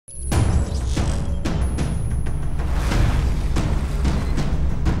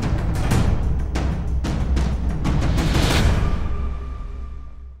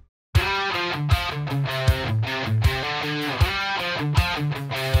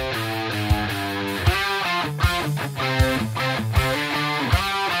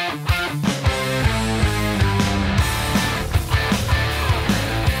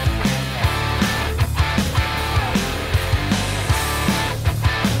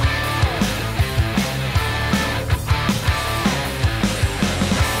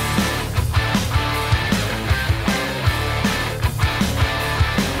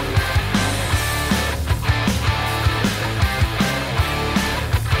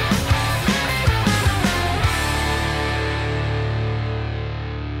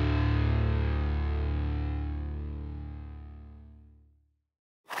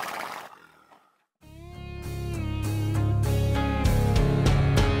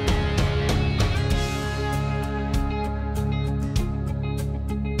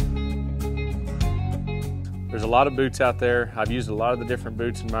lot of boots out there. I've used a lot of the different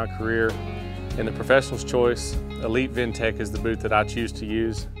boots in my career. In the professional's choice, Elite VenTECH is the boot that I choose to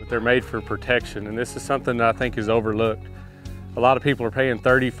use. But they're made for protection, and this is something that I think is overlooked. A lot of people are paying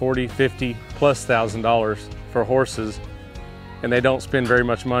 $30, $40, $50 plus $1,000 for horses, and they don't spend very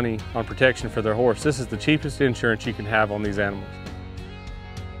much money on protection for their horse. This is the cheapest insurance you can have on these animals.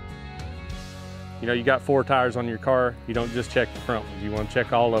 You know, you got 4 tires on your car, you don't just check the front ones, you want to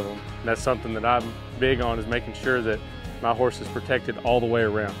check all of them. And that's something that I'm big on, is making sure that my horse is protected all the way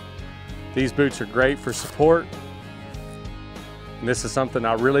around. These boots are great for support, and this is something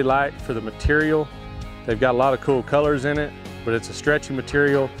I really like for the material. They've got a lot of cool colors in it, but it's a stretchy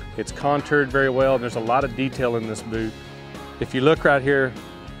material, it's contoured very well, and there's a lot of detail in this boot. If you look right here,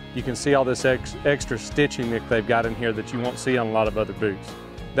 you can see all this extra stitching that they've got in here that you won't see on a lot of other boots.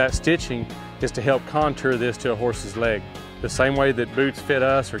 That stitching is to help contour this to a horse's leg. The same way that boots fit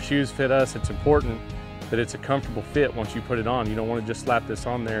us or shoes fit us, it's important that it's a comfortable fit once you put it on. You don't want to just slap this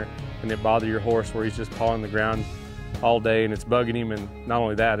on there and it bother your horse where he's just pawing the ground all day and it's bugging him, and not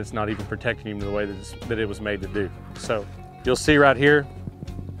only that, it's not even protecting him the way that it was made to do. So you'll see right here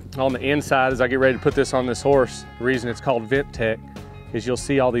on the inside, as I get ready to put this on this horse, the reason it's called VenTECH is you'll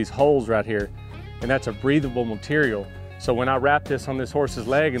see all these holes right here, and that's a breathable material. So when I wrap this on this horse's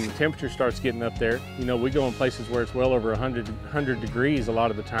leg and the temperature starts getting up there, you know, we go in places where it's well over 100 degrees a lot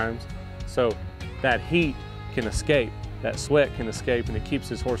of the times. So that heat can escape, that sweat can escape, and it keeps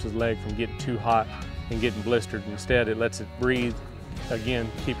this horse's leg from getting too hot and getting blistered. Instead, it lets it breathe, again,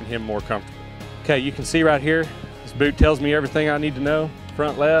 keeping him more comfortable. Okay, you can see right here, this boot tells me everything I need to know.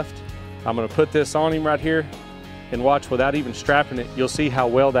 Front left, I'm gonna put this on him right here, and watch, without even strapping it, you'll see how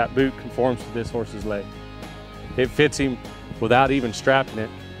well that boot conforms to this horse's leg. It fits him without even strapping it.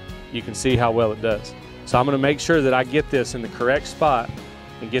 You can see how well it does. So I'm gonna make sure that I get this in the correct spot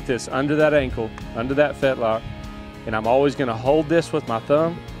and get this under that ankle, under that fetlock, and I'm always gonna hold this with my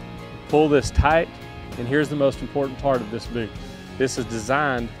thumb, pull this tight, and here's the most important part of this boot. This is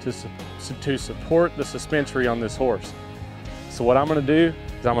designed to support the suspensory on this horse. So what I'm gonna do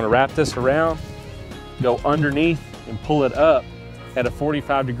is I'm gonna wrap this around, go underneath, and pull it up at a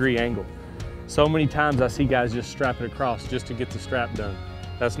 45-degree angle. So many times I see guys just strap it across just to get the strap done.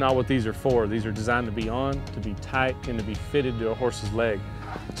 That's not what these are for. These are designed to be on, to be tight, and to be fitted to a horse's leg.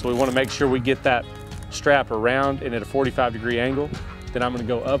 So we wanna make sure we get that strap around and at a 45-degree angle. Then I'm gonna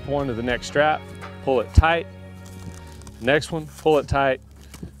go up one to the next strap, pull it tight, next one, pull it tight,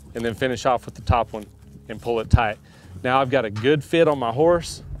 and then finish off with the top one and pull it tight. Now I've got a good fit on my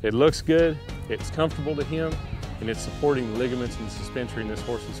horse. It looks good, it's comfortable to him, and it's supporting the ligaments and the suspensory in this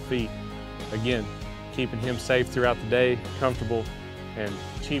horse's feet. Again, keeping him safe throughout the day, comfortable, and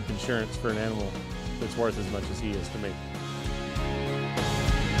cheap insurance for an animal that's worth as much as he is to me.